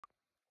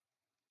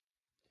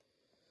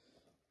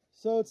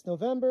So it's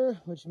November,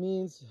 which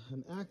means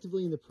I'm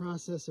actively in the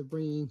process of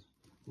bringing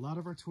a lot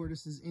of our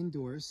tortoises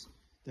indoors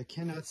that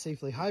cannot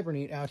safely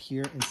hibernate out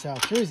here in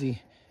South Jersey.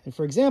 And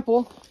for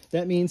example,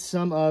 that means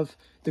some of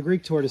the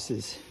Greek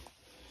tortoises.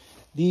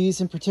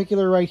 These in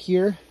particular right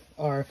here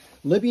are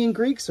Libyan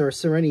Greeks or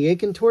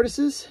Cyrenaican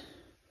tortoises.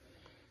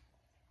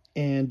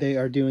 And they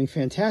are doing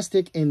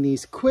fantastic in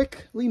these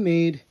quickly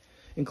made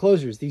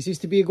enclosures. These used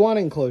to be iguana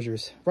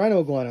enclosures,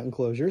 rhino iguana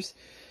enclosures.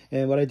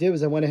 And what I did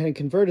was I went ahead and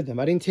converted them.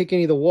 I didn't take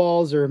any of the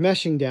walls or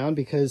meshing down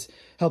because it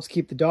helps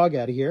keep the dog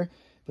out of here.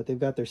 But they've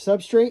got their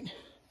substrate,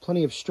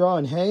 plenty of straw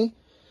and hay.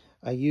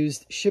 I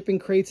used shipping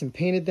crates and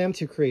painted them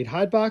to create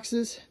hide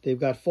boxes. They've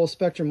got full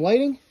spectrum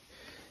lighting.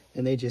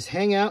 And they just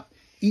hang out,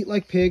 eat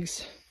like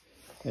pigs,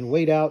 and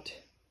wait out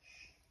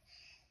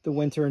the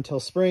winter until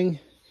spring.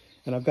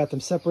 And I've got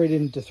them separated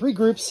into 3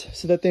 groups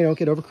so that they don't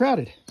get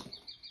overcrowded.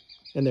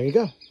 And there you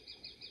go.